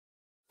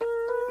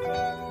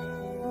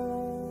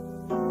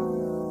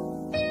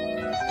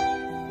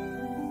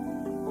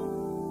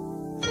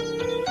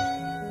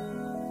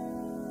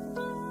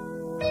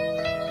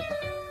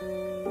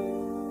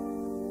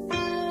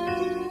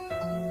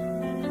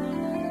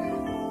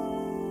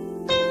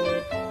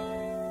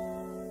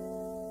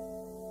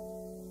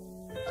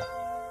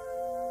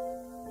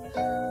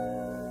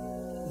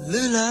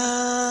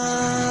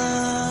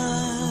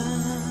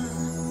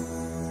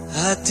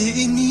Hati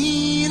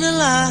ini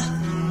lelah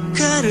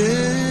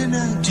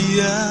karena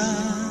dia.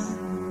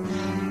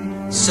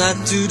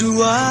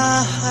 1-2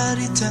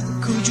 hari tak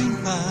ku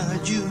jumpa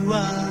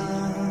jua.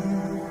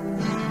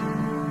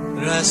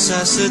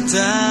 Rasa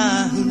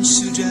setahun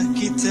sudah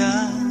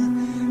kita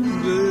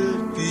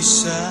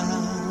berpisah.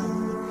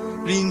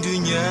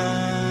 Rindunya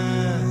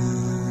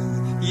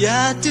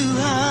ya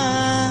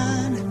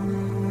Tuhan,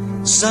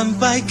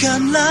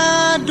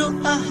 sampaikanlah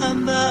doa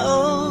hamba,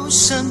 oh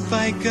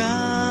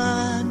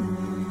sampaikan.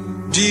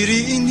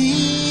 Diri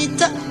ini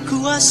tak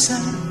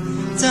kuasa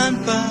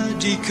tanpa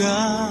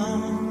dikau.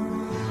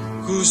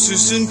 Ku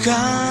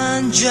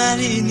susunkan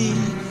jari ini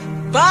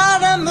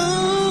padamu.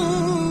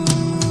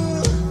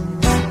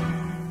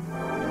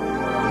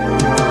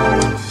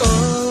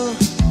 Oh,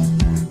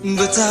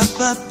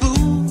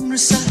 betapapun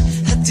resah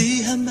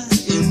hati hamba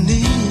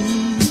ini,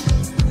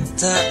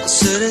 tak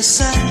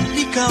selesai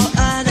di kau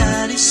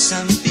ada di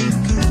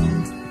sampingku.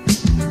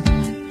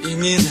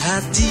 Ingin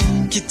hati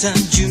kita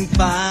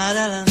jumpa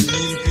dalam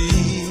mimpi.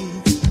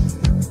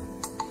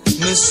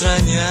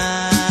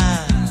 Mesranya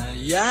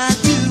ya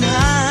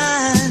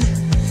Tuhan,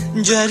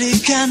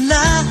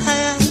 jadikanlah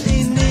hayal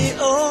ini,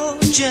 oh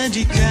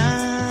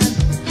jadikan.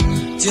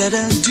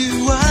 Tiada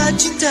dua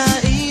cinta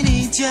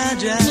ini,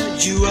 tiada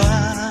jua.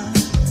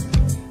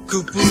 Ku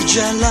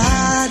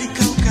pujalah di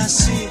kau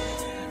kasih,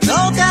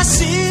 kau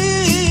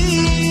kasih.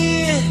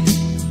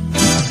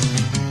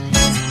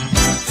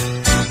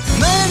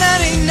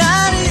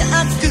 Menari-nari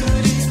aku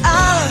di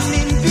alam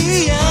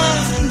mimpi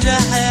yang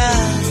indah.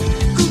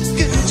 Ku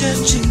kejar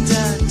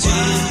cinta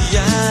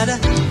tiada.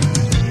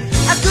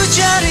 Aku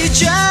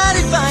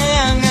cari-cari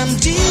bayangan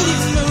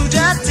dirimu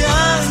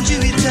datang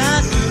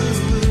juitaku.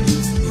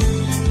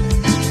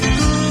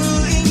 Ku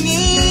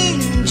ingin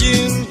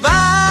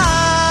jumpa.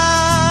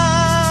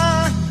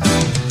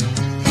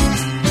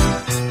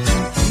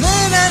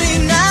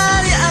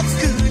 Menari-nari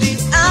aku di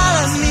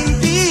alam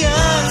mimpi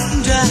yang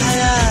indah.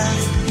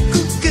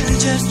 Ku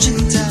kejar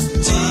cinta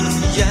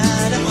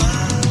tiada.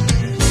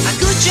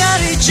 Aku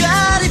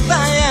cari-cari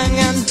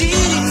bayangan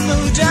dirimu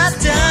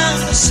datang,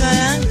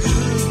 sayangku.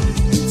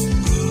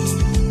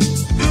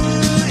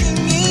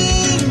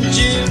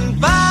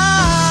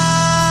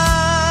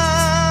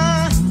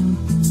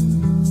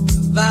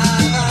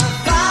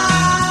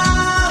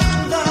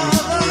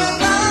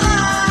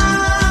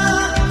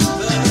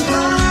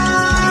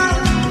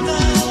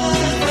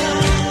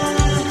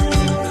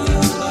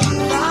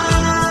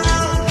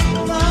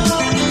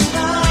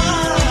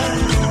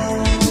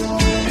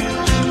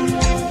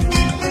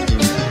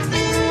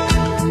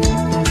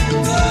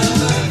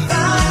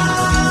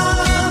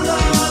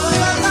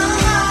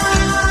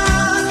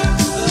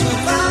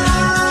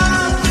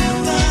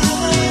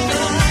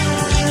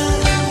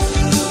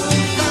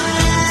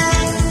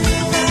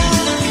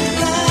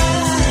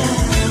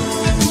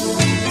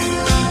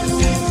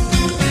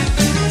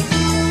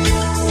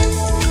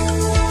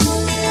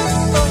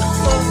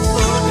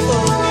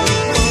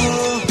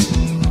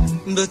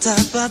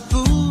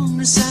 Betapapun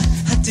resah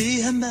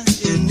hati hamba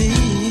ini,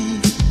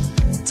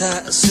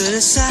 tak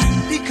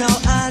selesai di kau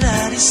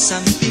ada di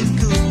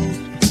sampingku.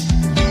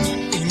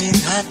 Ingin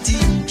hati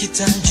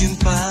kita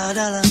jumpa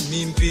dalam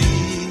mimpi.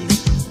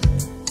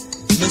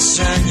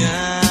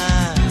 Mesranya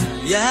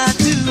ya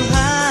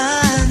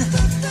Tuhan,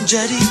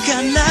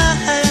 jadikanlah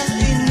hayal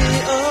ini,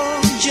 oh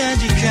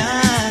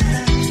jadikan.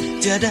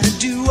 Tiada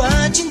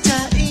dua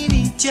cinta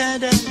ini,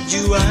 tiada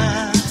jua.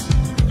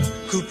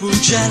 Ku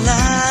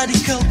pujalah di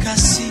kau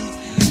kasih,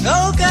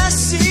 kau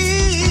kasih.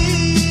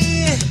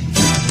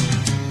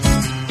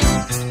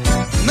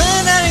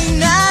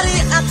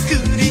 Menari-nari aku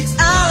di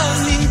alam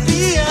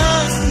mimpi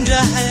yang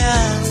indah.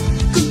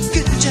 Ku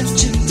kejar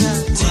cinta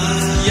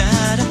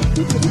tiada.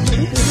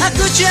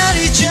 Aku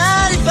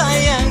cari-cari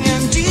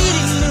bayangan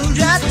dirimu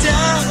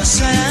datang,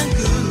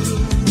 sayangku.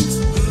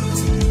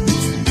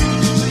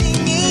 Ku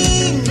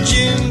ingin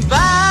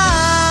jumpa.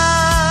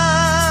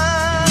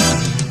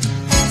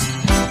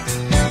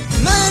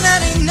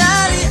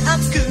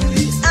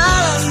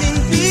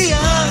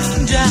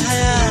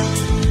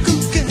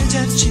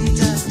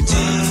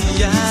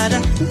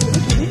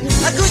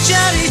 Aku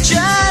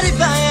cari-cari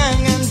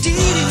bayangan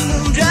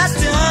dirimu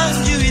datang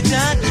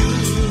juitaku.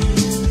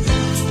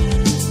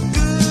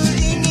 Ku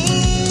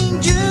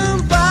ingin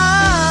jumpa.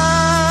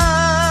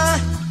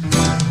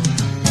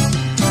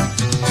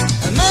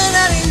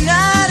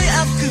 Menari-nari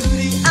aku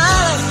di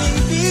alam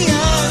mimpi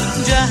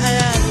yang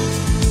indah.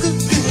 Ku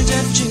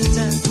kejar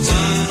cinta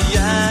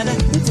tiada.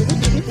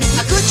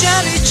 Aku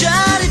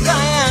cari-cari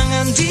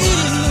bayangan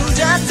dirimu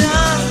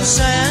datang,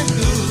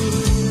 sayangku.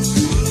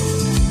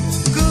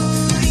 Ku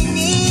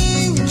ingin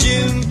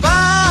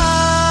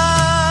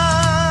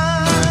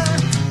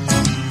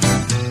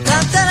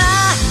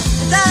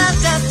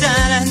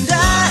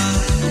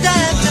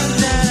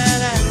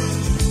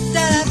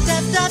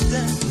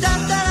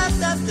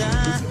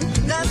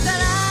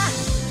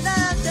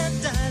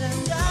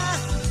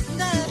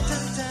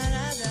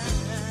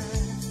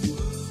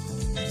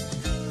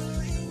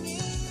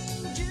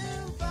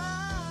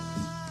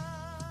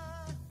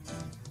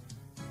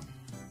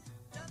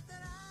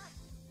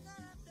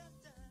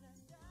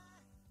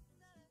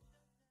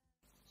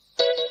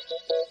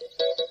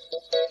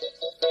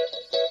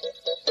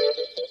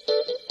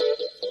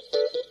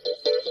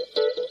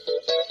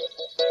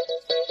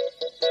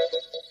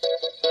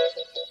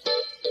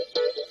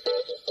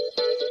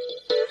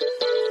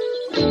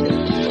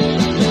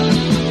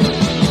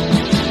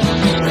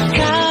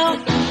Kau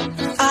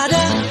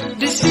ada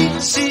di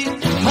sisi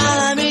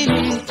malam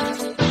ini,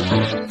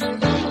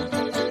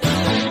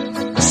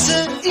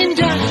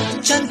 seindah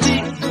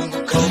cantik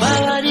kau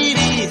bawa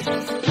diri.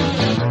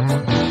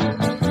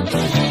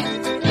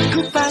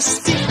 Ku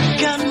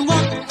pastikan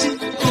waktu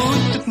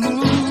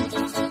untukmu,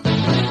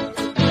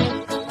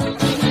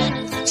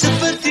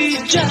 seperti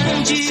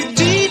janji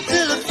di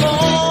telepon.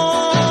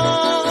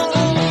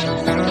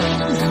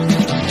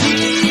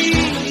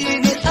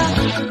 Kini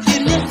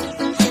akhirnya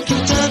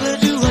kita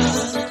berdua,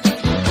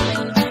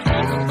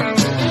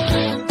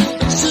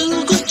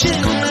 sungguh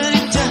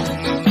cerita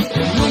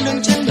mengundang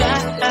canda.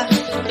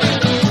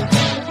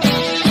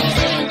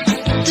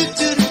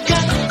 Tutur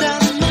kata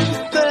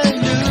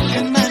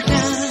memperlukan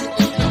makna,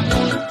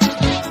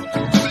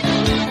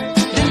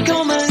 dan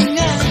kau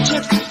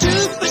mengajak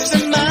untuk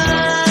bersama.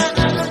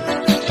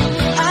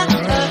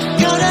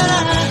 Kau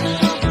adalah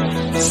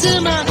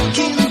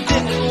semakin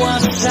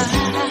dewasa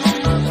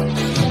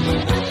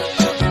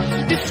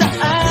di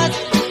saat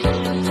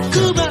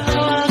ku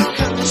bawa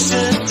kau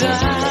serta.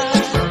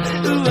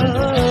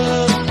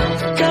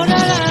 Kau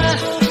adalah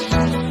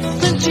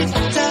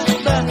pencipta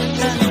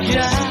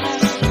bahagia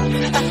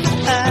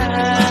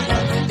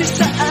di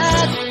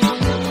saat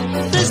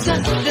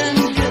resah dan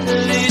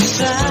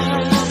gelisah.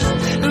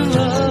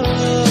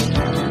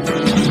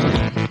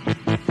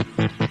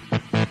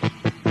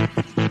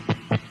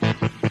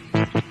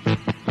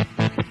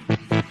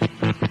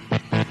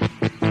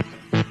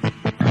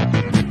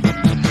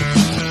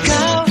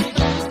 Kau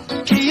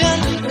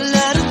kian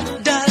larut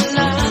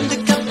dalam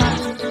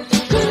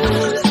dekapanku,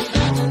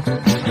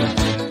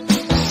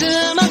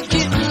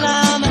 semakin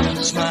lama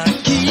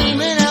semakin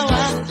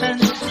menawan,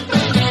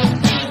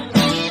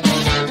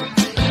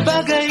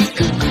 bagai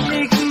ku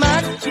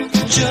nikmati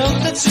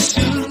coklat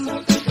susu.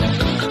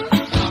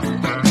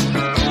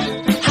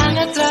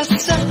 Hangat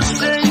rasa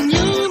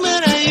senyum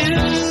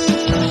merayu.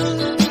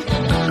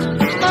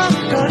 Kau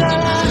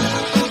adalah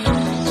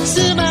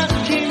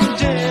semakin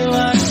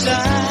dewasa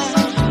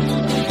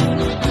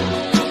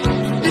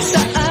di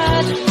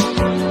saat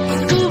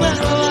ku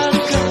bawa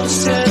kau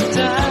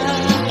serta.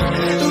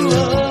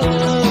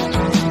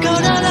 Kau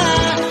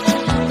adalah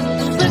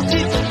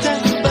pencipta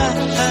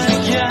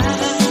bahagia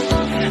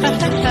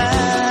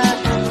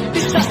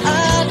di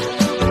saat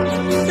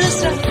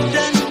resah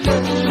dan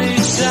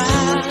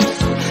gelisah.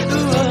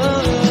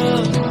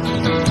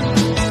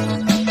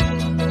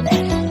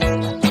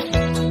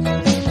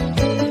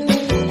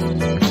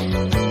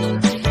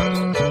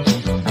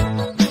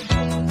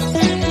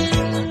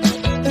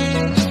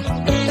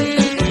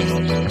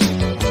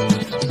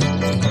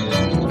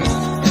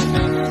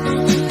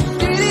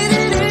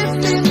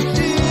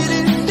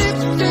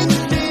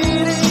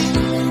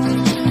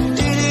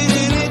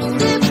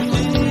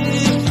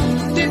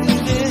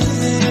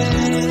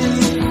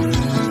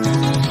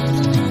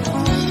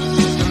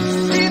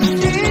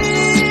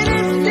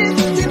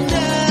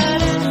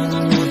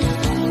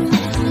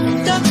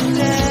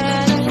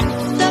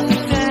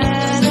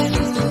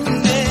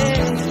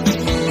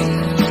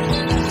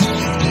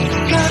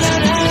 Kau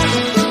adalah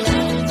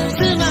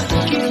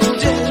semakin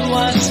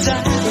dewasa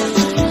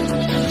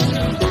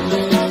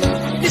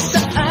di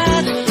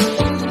saat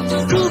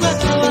ku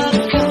bawa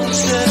kau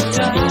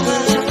serta.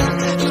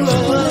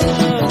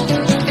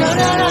 Kau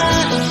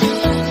adalah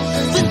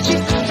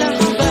pencipta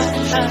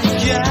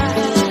bahagia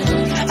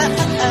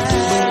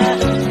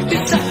di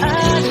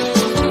saat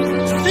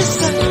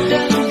resah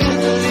dan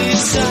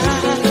gelisah.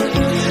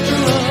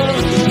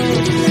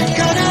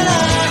 Kau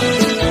adalah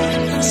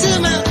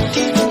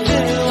semakin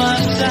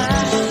dewasa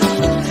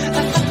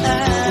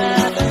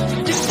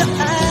di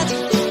saat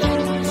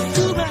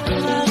ku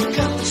bawa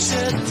kau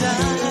serta.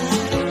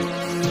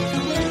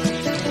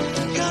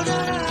 Kau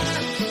adalah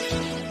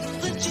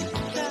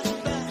pencipta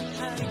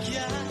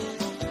bahagia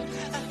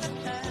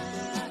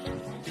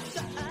di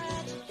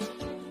saat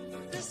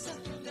resah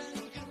dan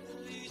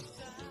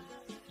gelisah.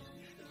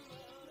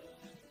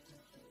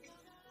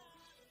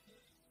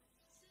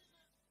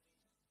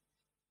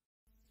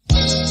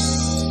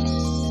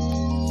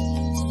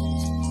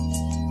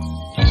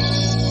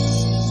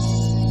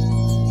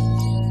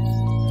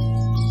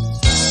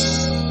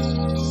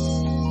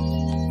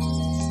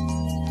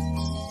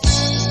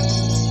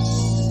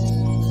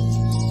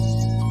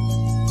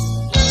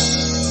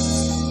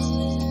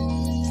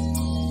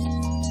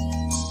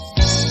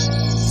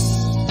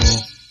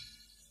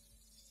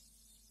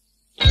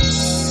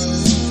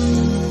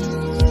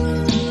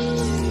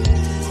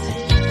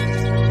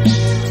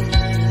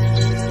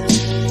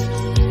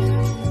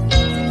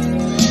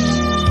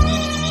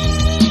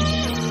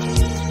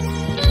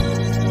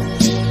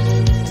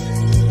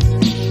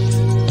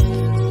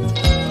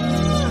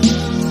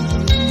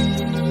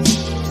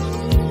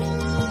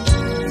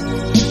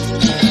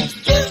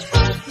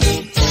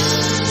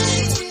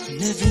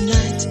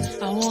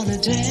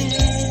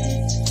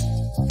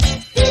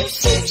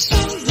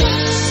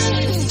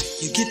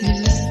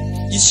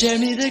 Share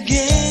me the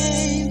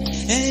game,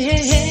 hey,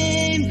 hey,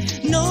 hey,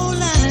 no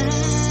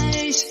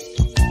lies.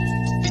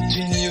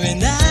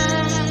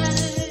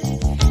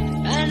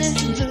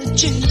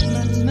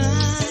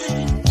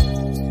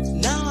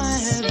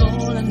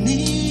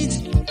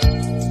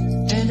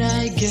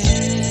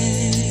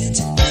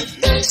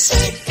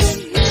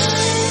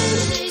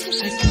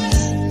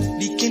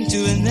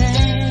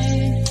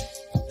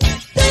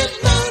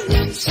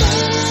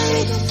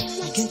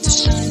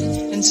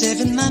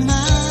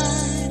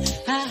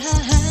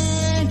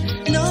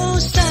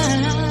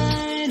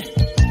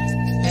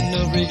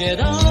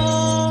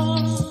 all?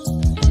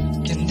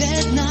 Can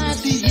that night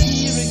be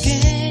here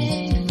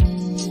again?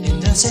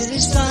 And I'm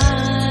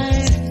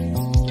satisfied.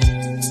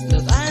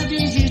 Love, I'll be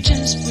here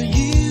just for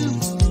you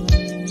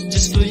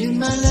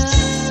my love.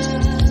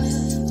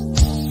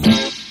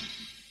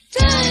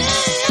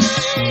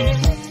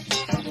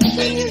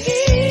 When you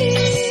hear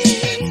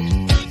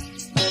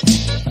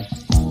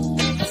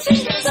I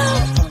sing a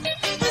song,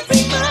 I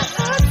bring my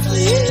heart for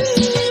you.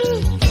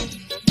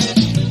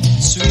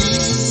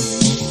 Sweet,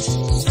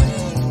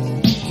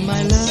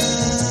 my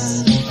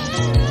love.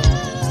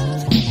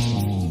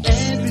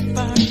 Every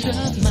part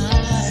of my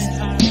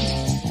heart,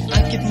 I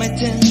keep my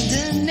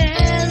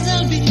tenderness,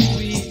 I'll be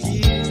with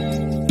you.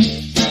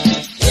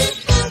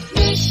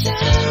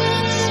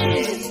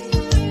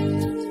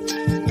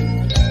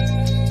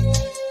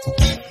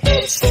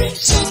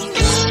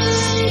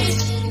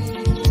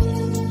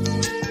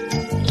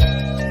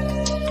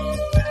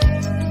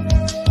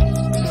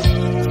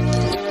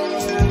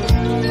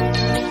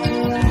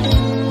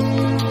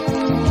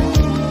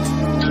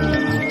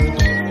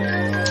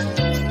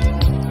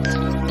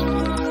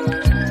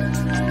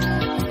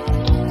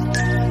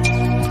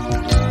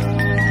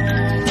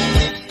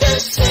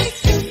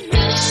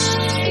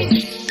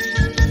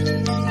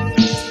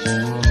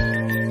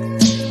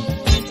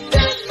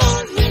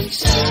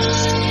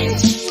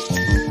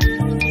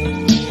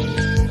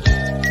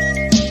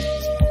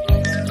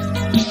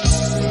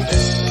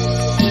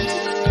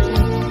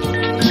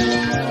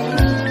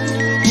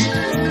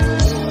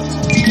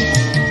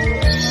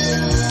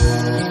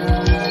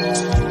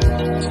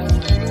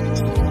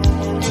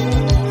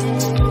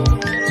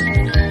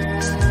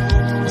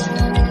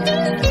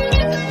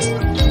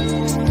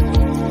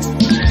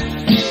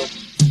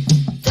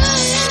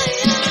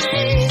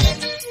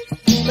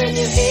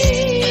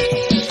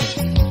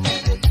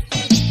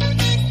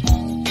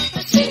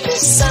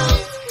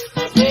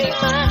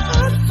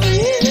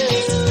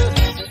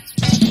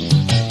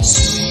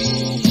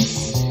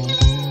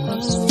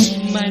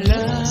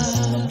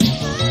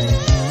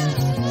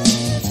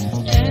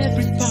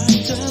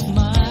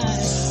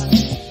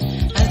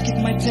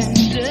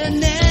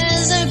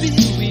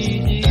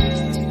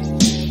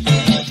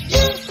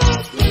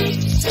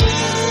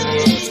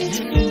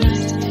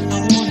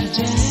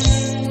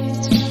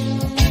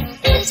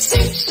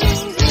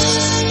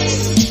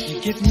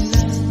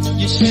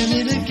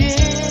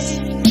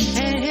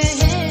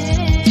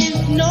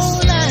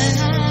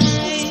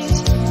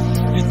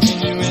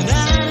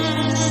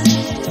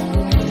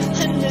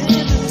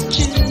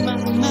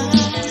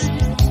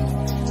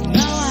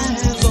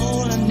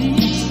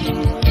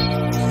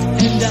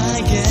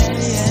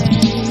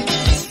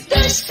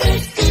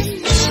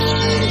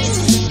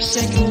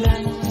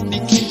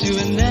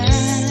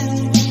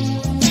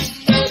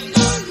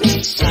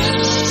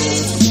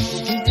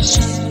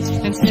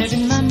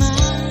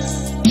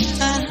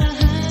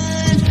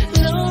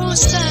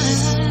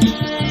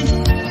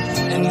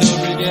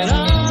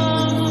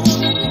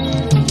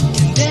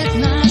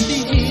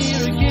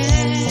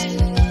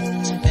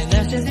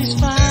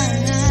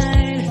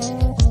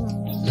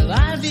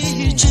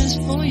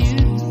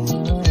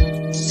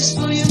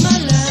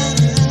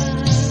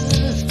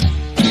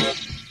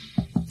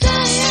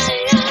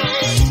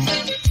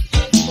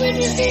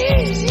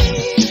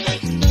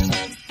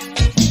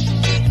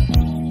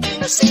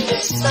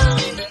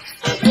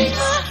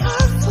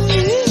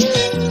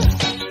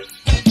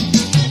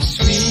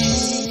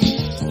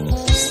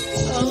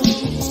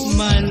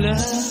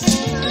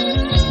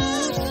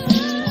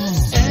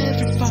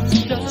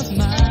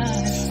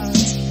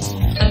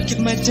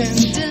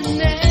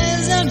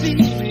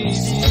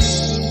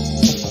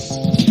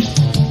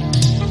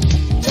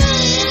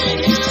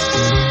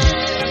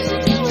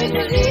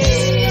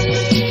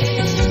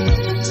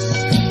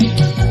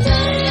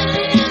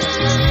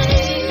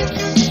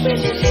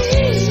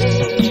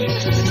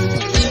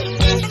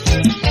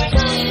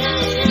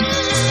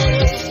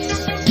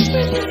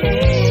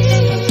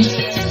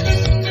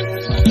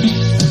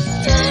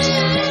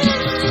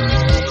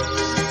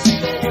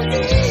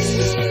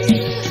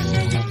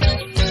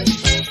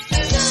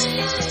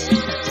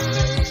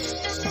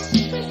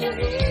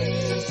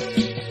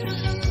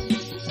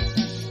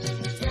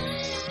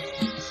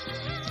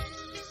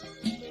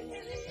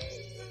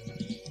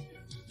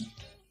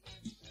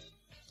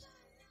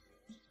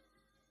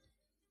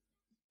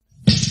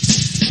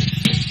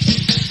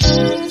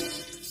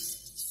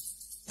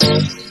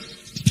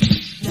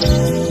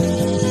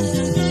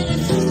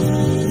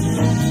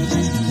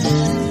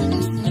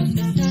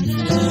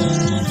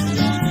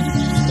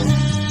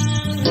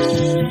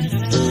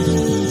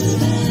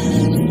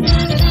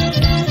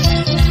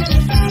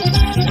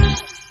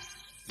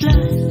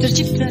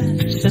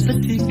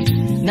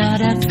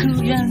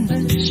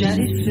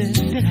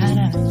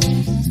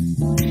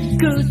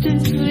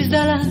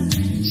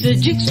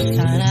 Sejuk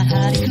suasana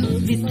hariku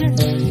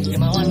diterangi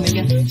kemauan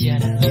megah,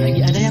 tiada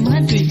lagi ada yang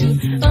menghantui.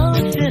 Oh,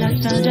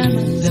 terasa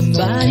damai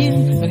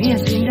lembayung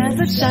menghias indah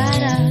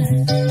bersara.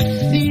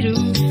 Biru,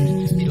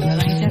 birulah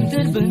langit yang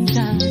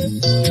terbentang,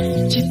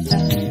 cipta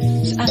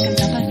seakan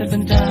dapat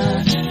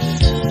terbentang.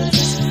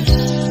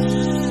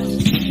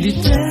 Di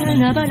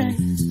tengah badai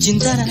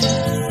cinta dan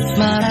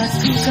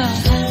asmaraku, kau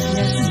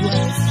hanya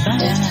sebuah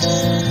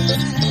bayangan.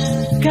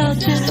 Kau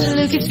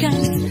terlukiskan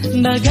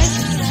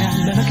bagaikan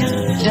memakan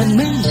dan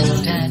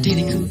menggoda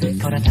diriku.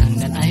 Kau datang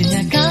dan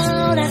akhirnya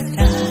kau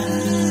datang.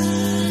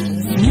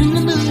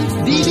 Senyummu,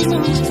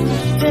 bibirmu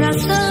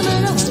terasa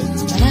menawan.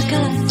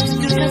 Manakala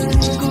dekat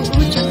ku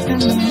ucapkan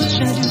lembut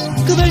syahdu.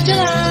 Ku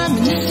berjalan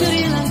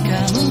menyusuri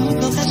langkahmu,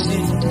 kau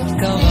kasih.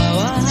 Kau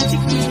bawa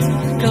hatiku,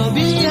 kau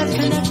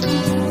biarkan aku.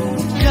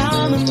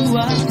 Kau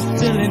membuat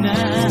terlena.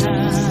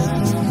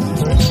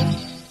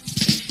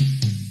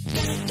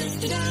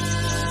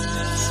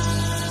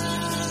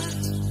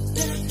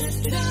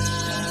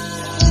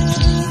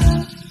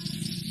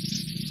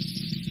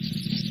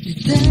 Di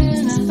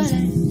tengah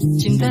badai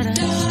cinta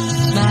dan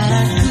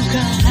asmaraku,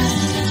 kau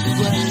hanya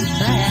sebuah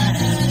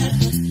bayangan.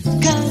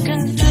 Kau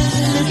kan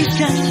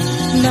terlukiskan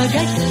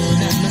bagaikan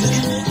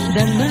memegang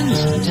dan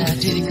menggoda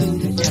diriku.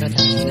 Kau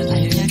datang dan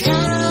akhirnya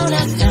kau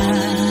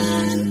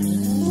datang.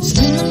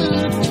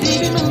 Senyummu,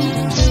 bibirmu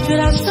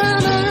terasa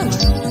menawan.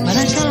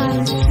 Manakala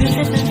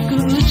dekat ku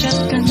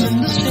ucapkan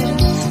lembut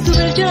syahdu. Ku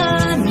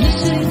berjalan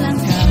menyusuri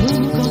langkahmu,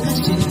 kau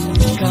kasih.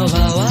 Kau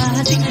bawa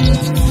hatiku,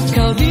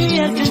 kau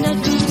biarkan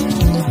aku.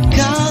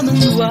 Kau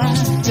membuat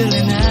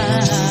terlena.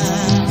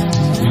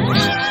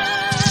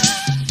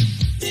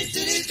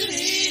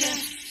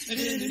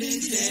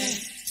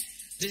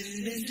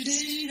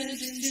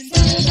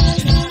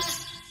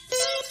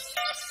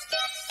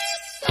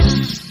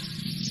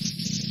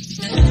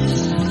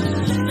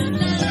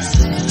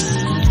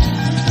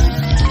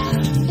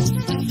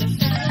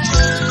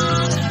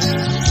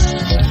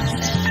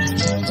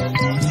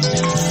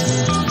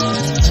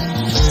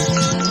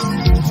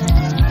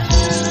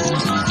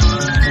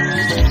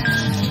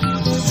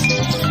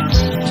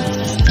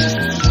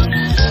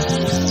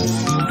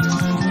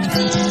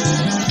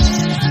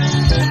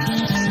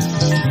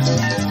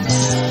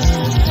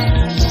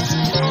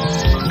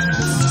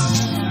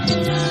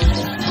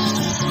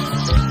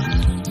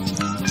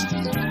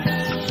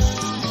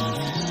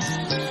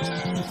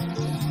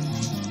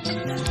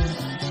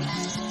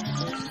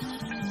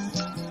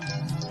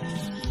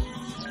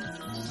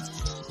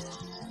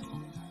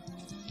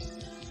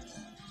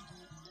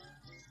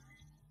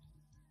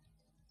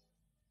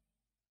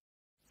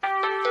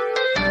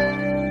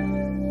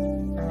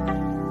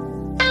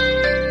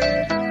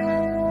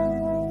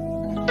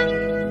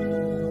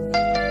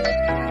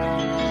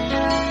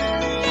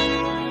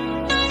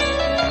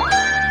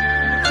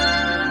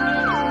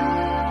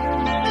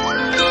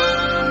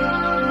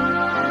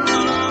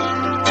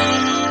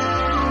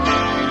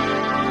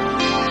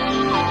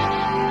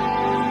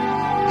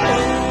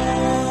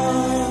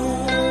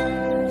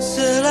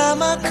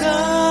 Selama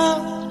kau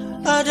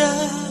ada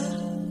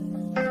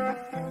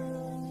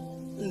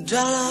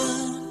dalam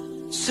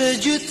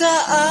sejuta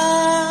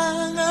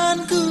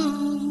anganku,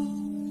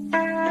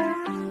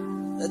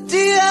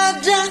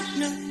 tiada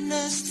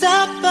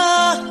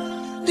nestapa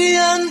di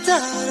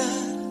antara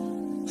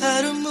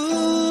harummu.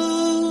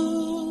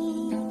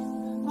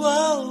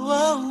 Wow,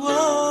 wow, wow.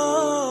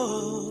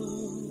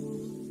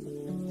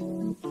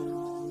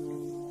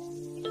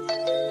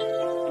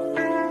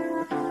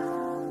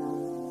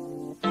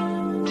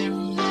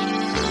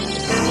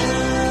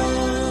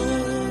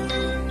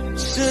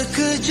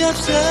 Sekejap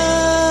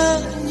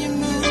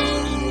senyummu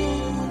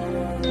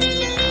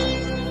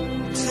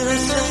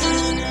terasa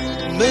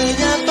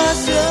menyapa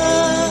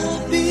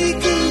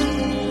sepiku,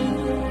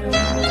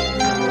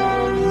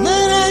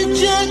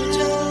 merajak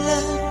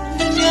jalan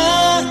dunia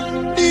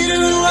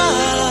biru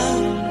alam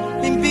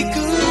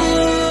mimpiku.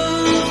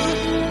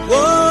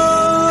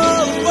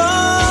 Wow,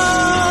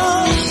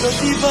 wow. Kau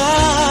tiba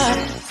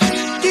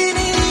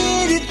kini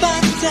di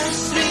batas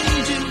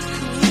rinduku.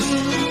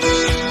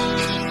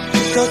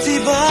 Kau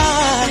tiba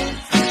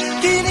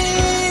kini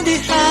di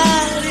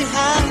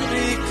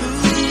hari-hariku,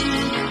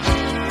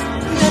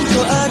 dan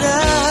kau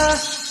ada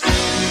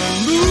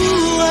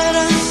membuat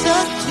rasa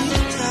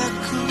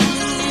cintaku.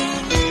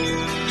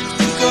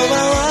 Kau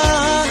bawa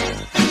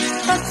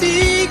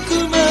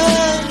hatiku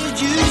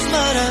menuju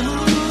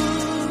asmaramu.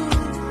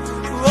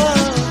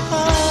 Wow.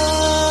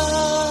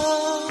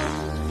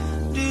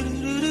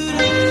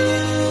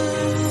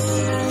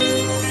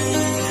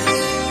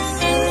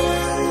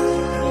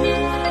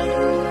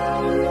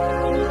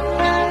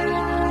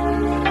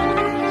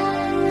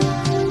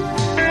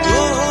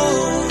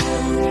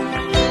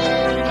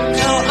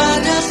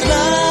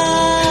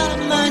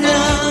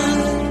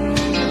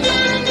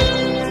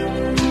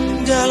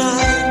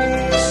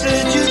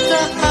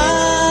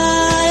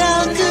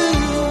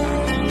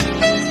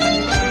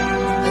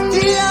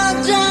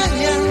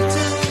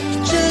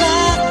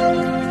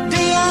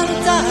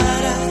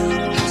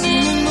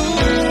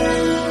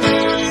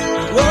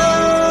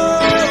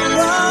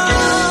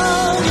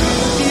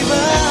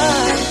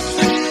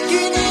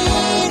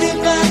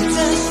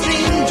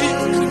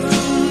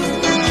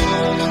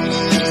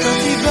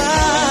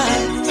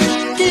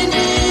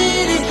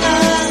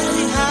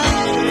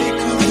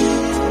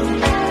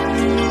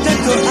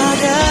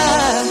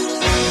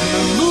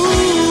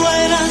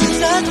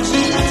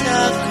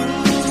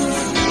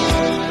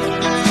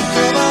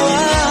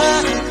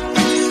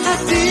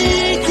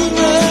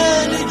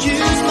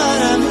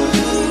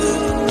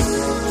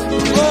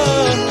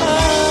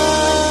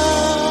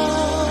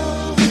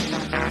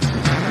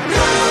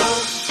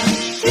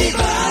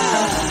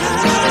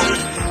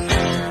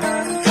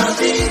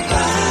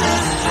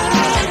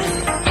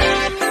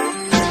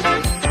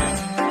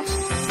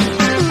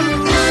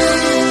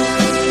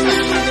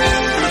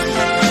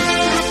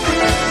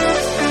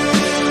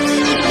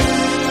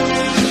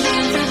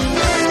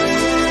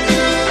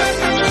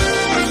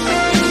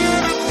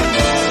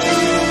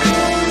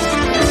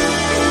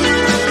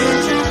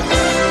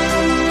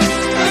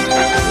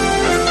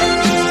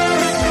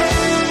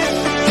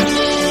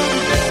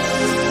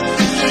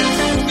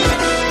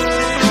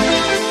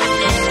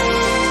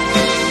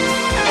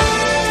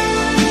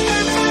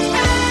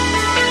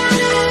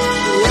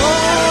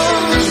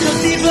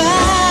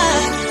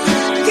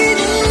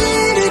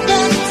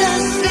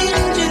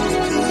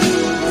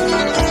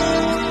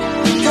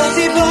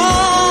 tiba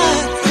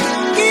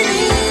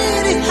kini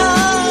di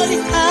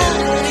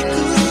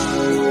hari-hariku,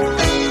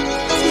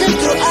 dan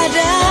kau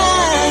ada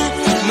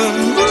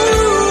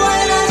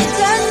membuai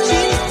rasa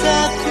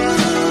cintaku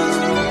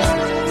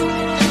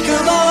ke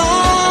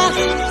bawah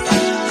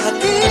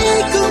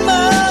hatiku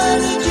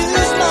menuju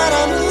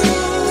padamu.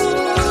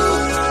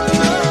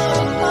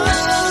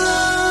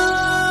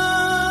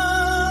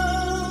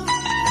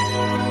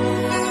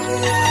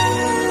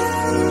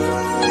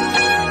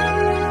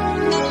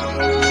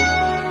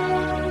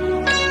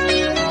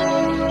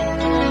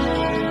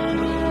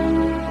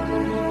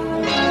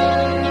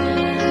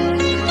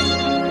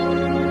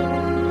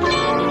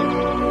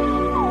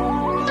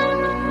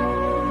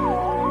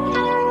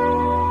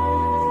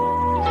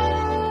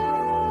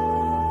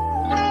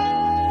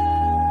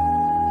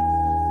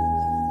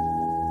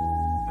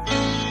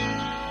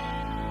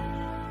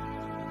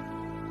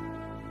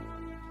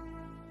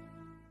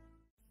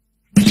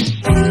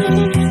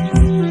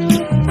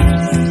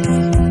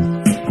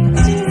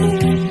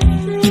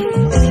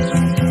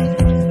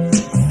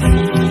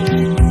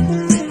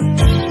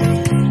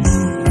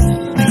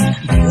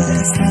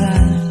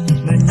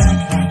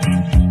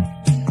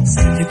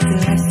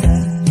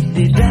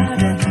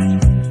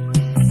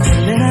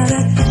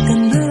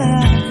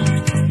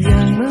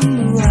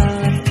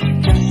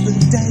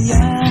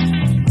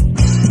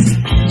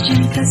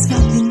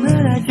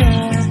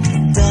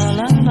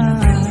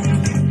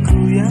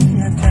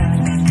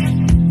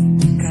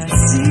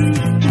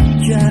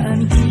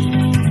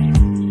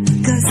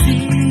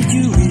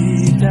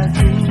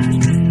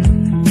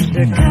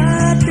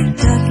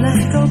 Dekatlah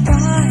kau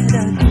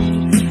padaku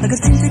agar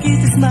cinta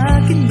kita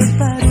semakin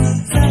berpadu.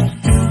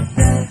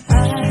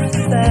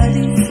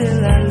 Tadi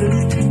selalu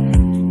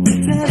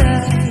tiada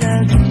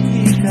ragu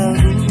di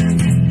kalbu.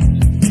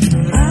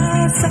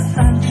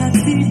 Perasaan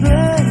hati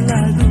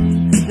berlagu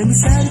dan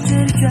bisa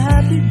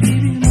terjadi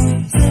dirimu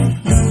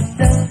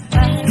semudah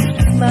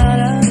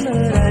malam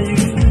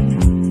merayu.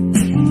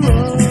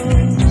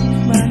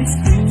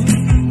 Manisku.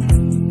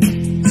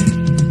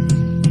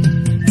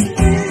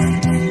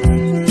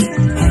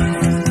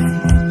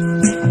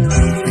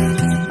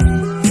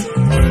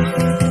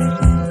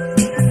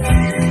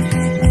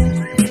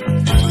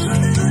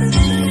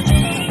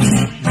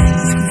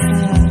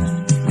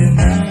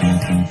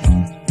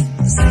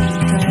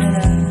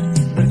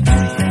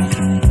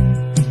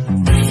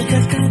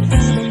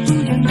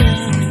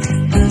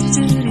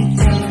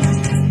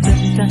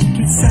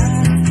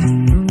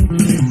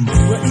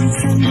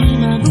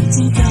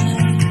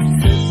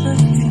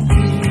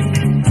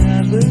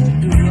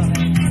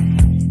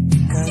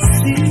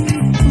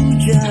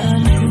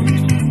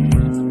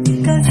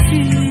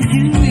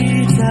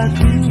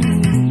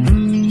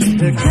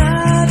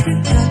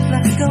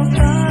 Dekatlah kau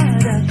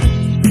padaku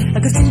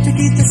agar cinta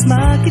kita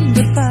semakin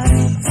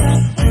berpadu.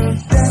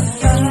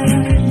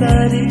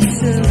 Tadi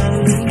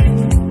selalu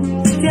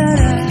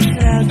tiada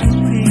ragu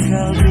di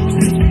kalbu.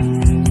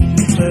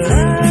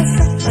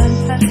 Perasaan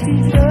hati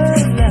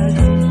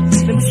berlagu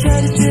dan bisa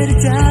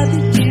terjadi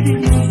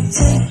dirimu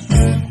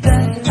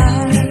semudah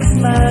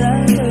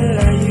malam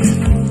merayu.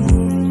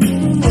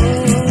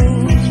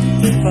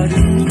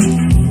 Berpadu.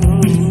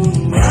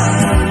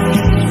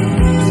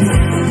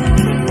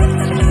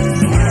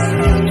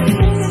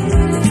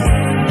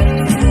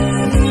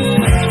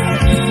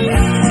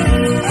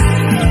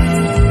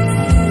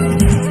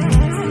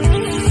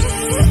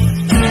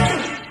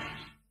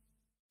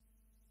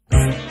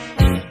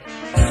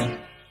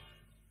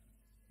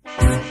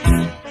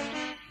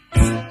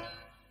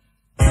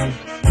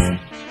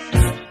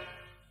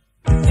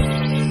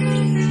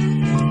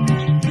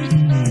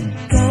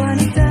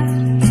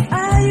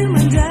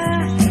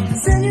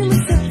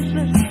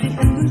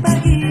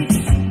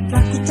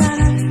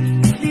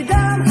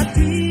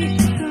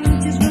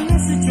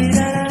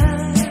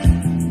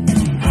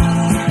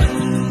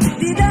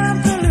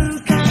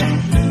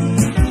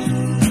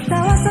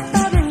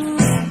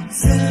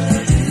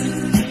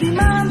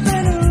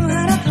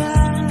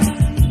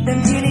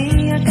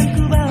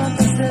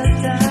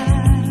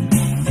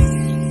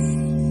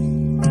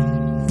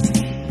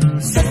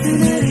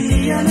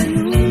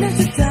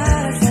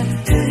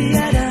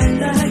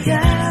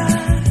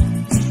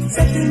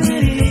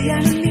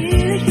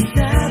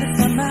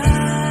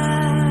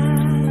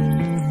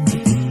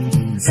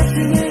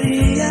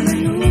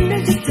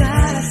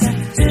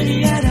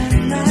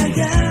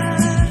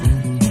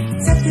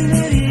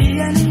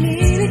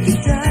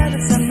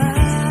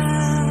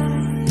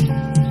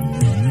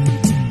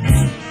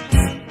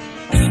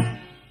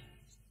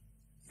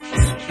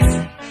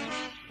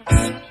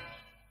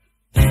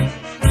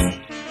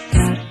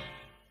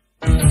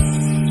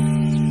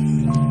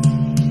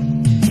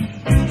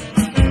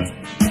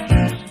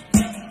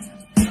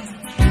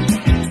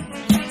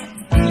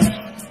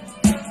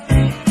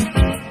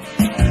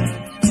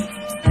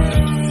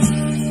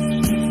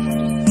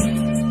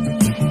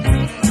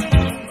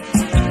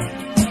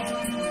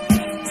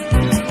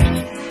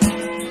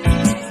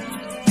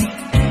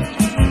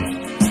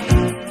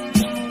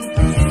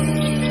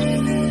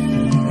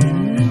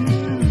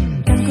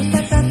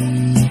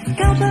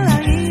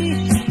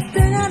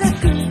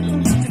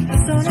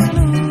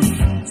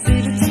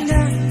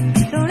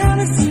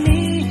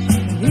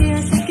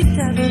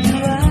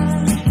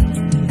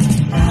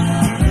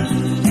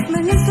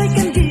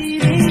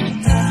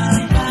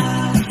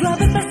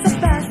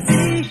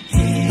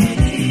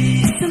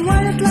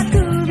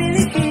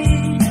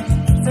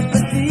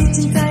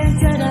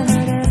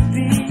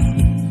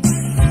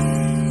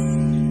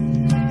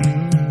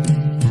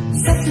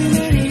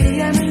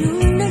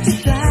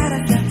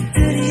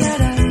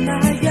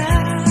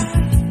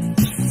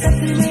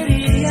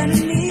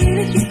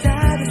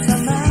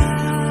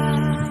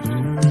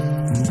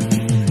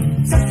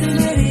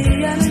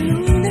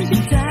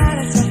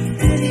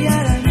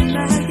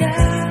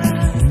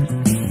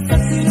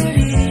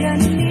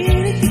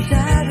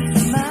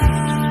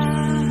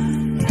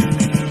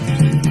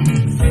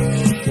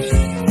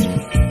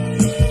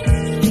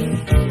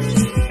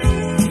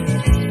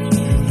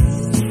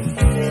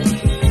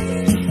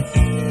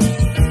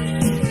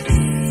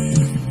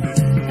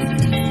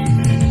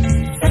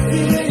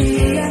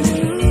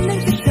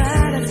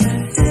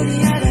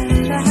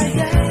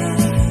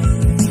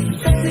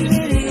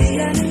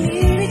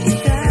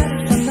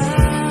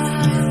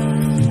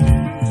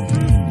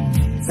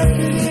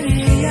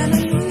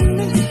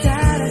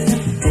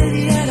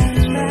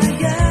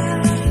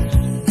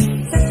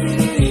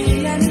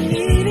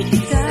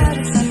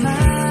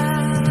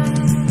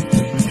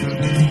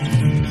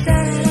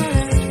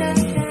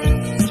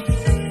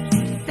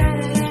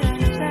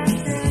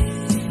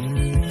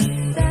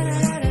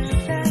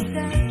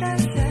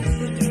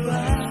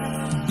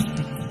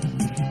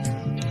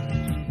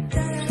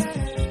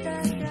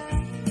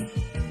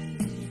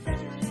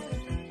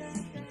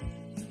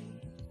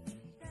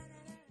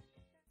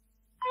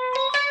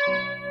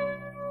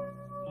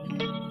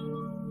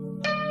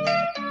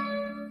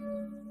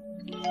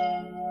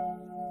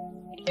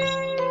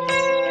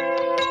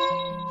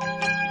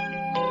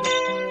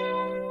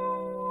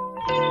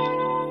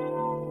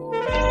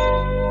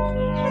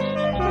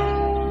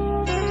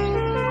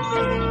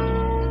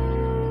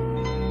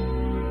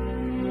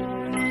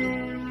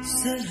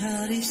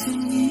 Sehari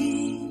sunyi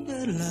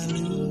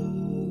berlalu,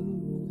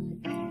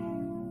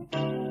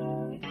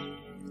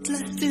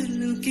 telah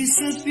terlukis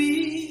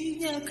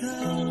sepinya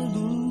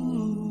kalbu.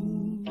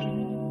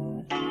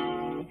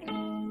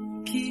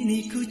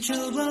 Kini ku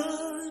coba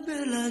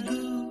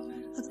berlagu,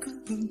 aku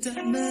pun tak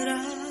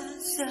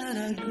merasa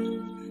ragu,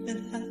 dan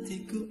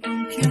hatiku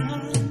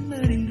engkau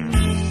merindu.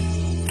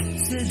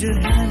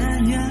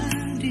 Sederhananya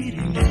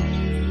dirimu,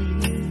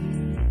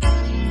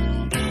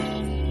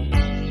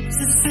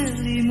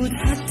 seselimut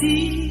hati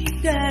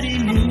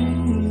darimu,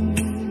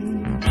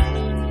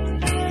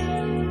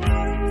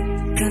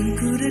 kan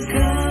ku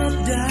rekam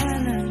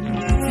dalam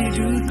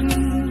tidurku.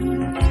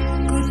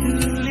 Ku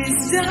tulis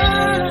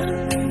dalam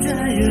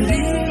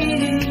diary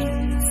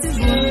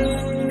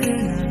sebuah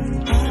kenang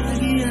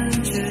pagi yang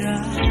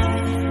cerah,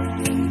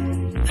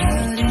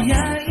 hari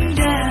yang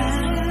indah.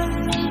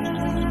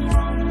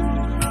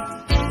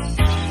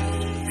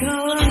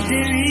 Kaulah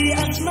dewi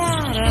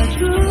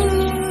asmaraku,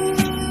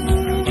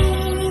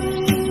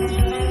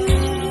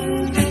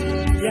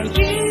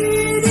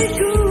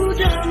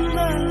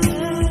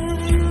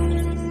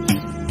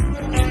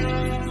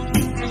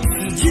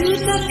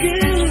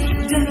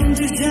 dan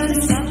jejak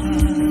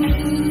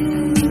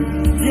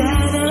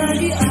tiada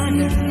lagi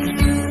ada.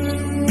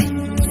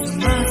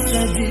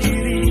 Masa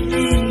diri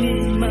ini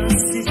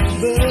masih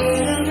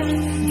berada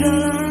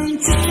dalam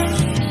cita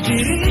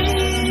diri.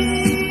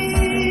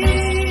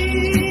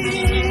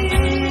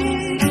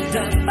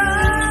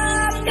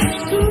 Dapatkah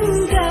ku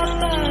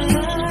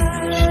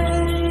dapat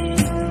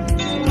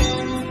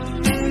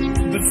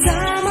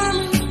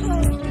bersamamu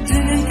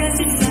dengan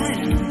kasih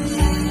sayang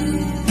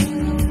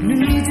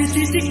menuju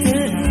titik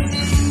terang.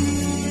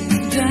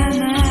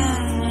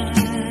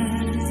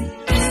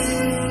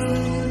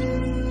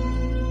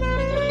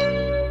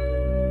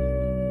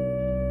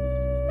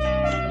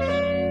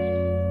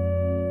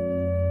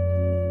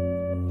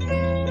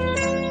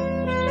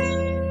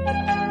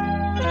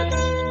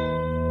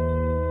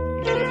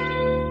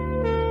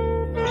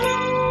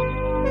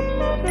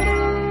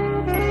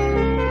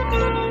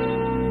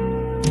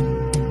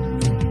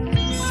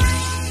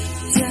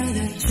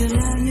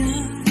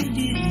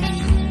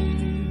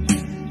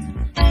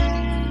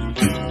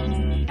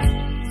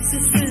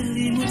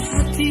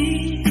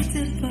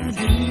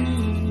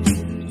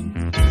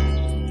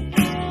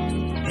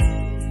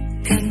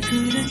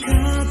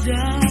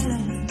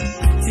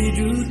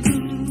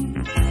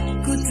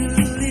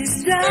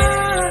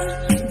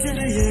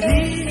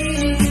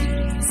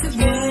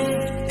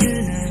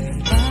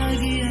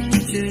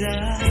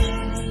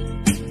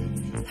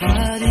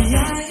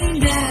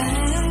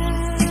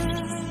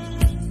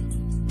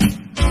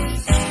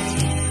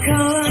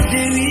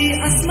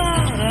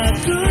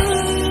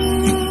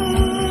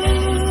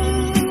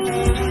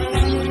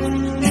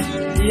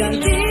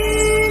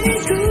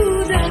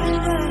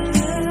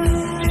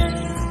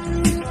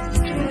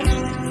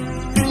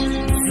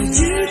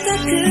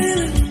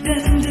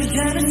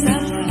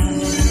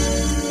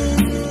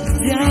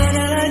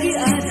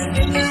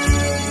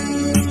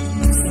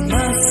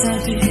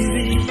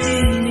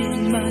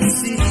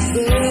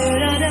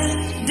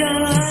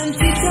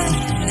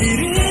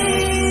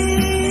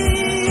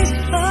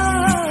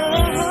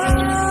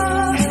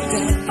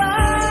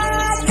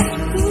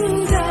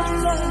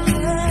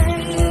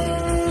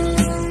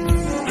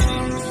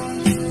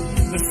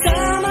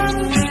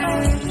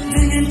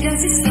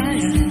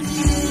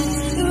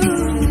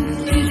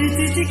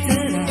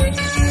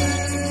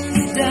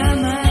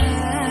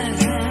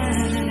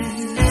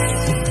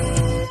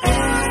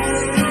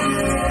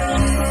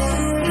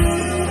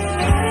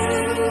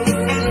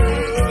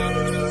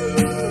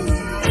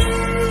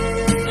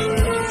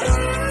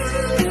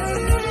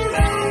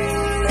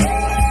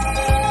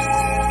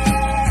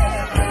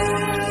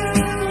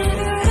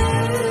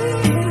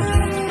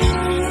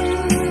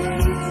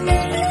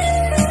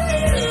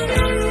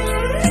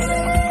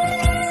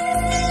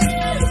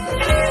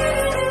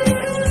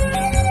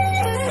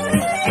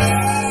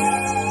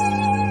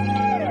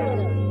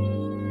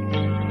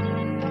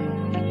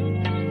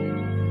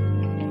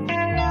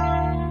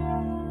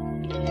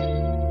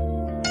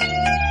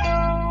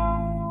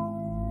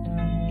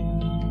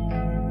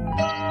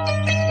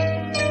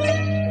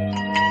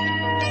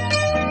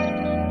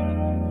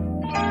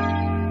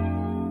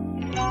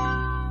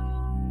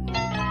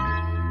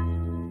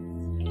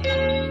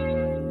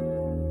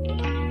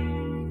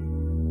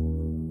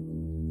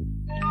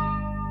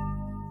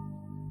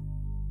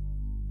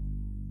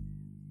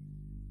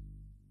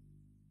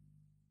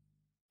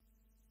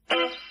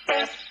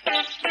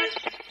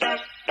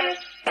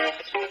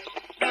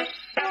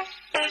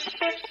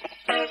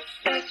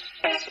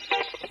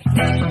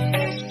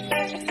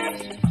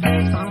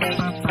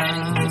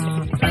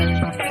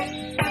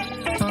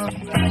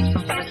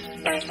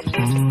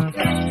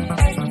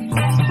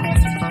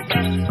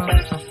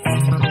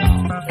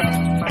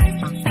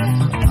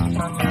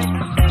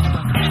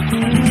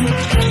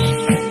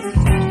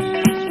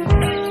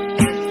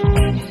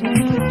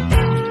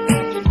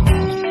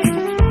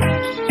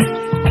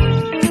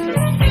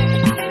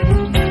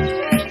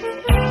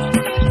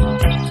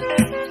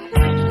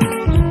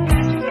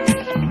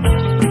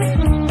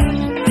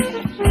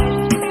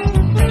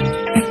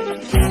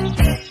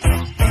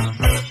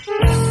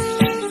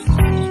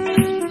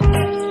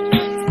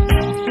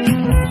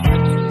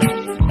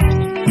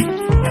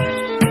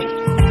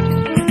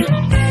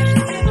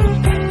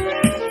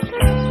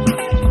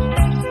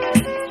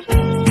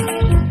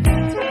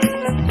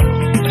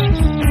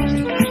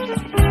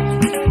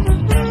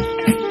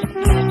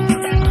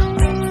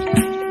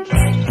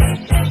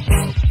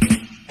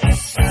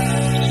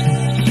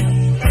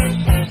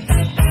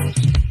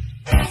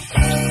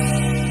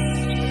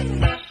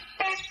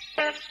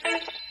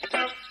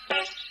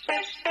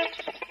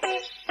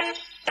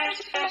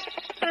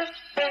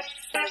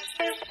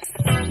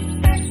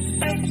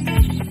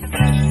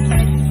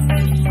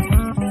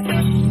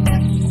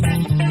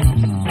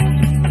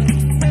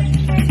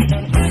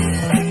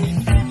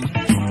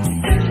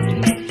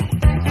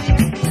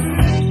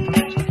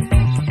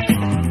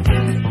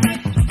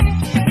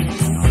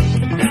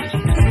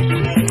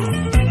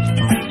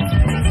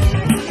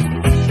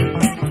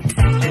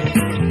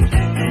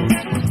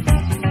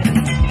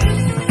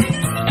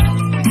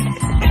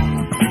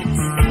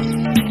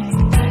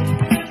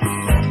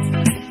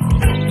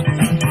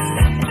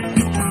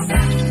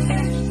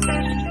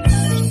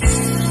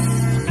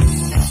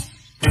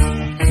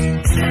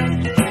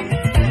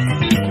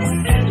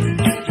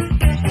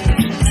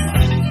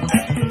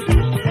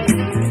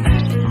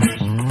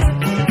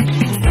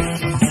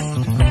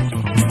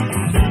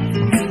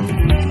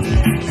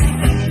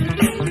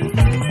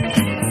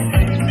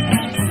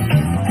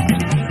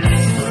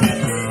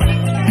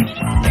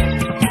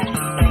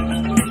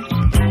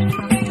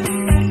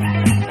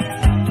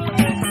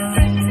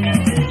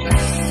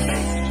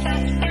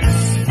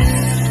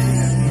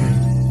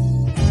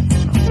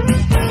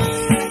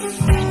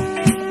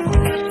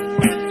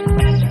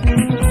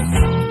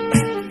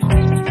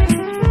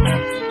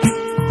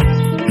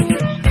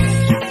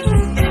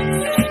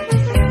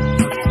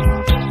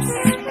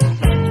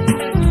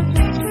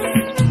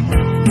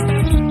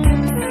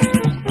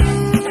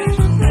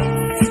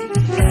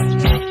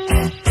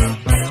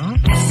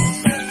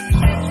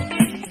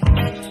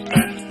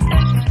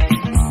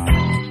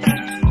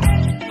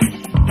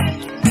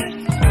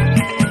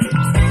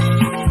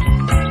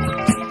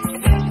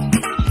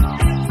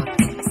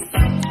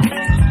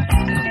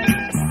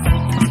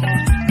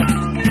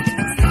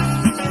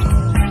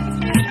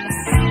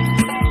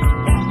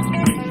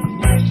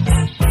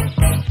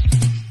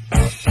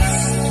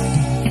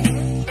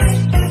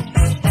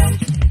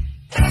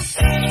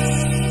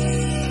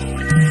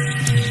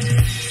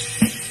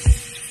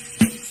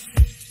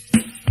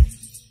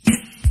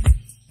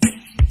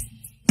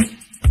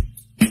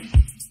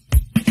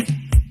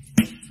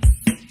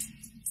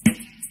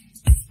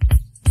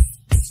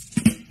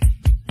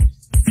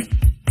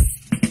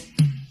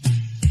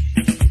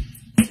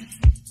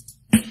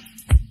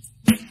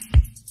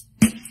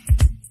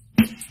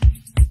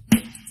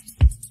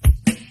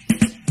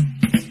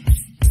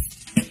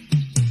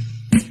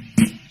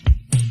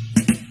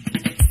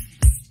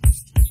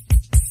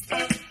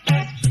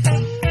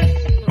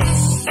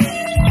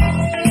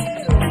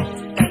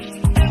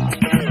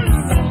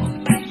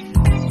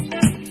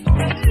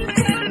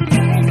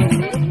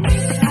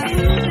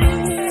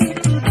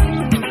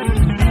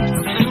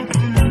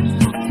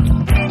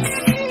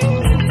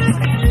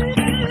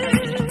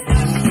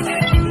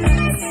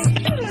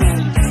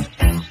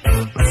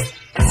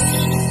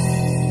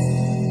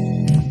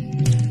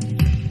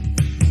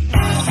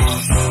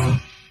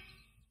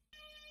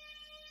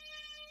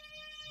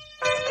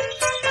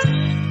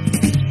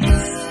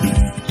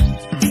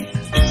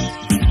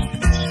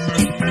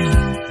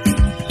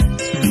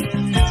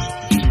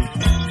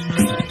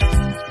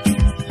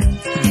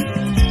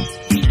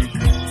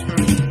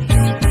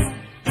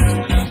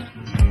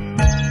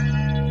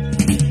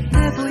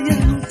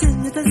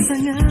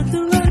 sangat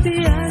luar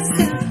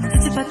biasa.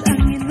 Cepat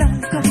anginlah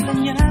kau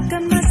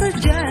lenyapkan masa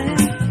jaya.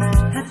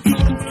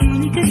 Hatiku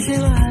kini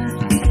kecewa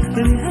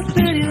melihat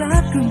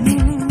perilakumu.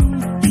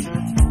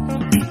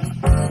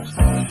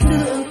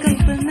 Dulu kau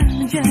pernah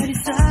menjadi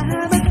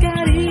sahabat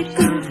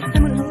karibku,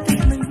 namun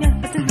untuk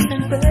mengapa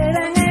tentang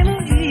perangaimu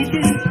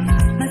itu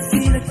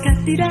masih lekat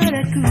di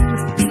dadaku.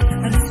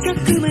 Haruskah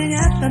ku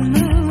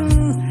menyapamu?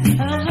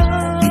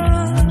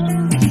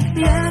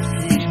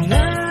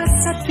 Yakinlah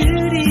satu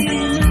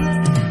dirimu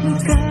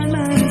bukan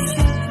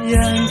manusia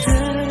yang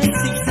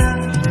tersiksa.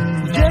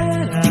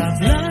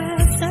 Deraplah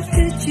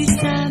satu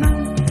cintamu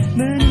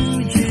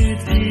menuju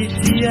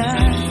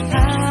titian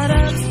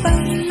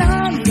harapan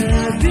yang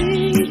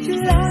lebih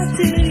jelas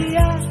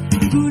ceria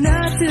guna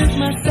untuk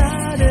masa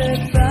depan.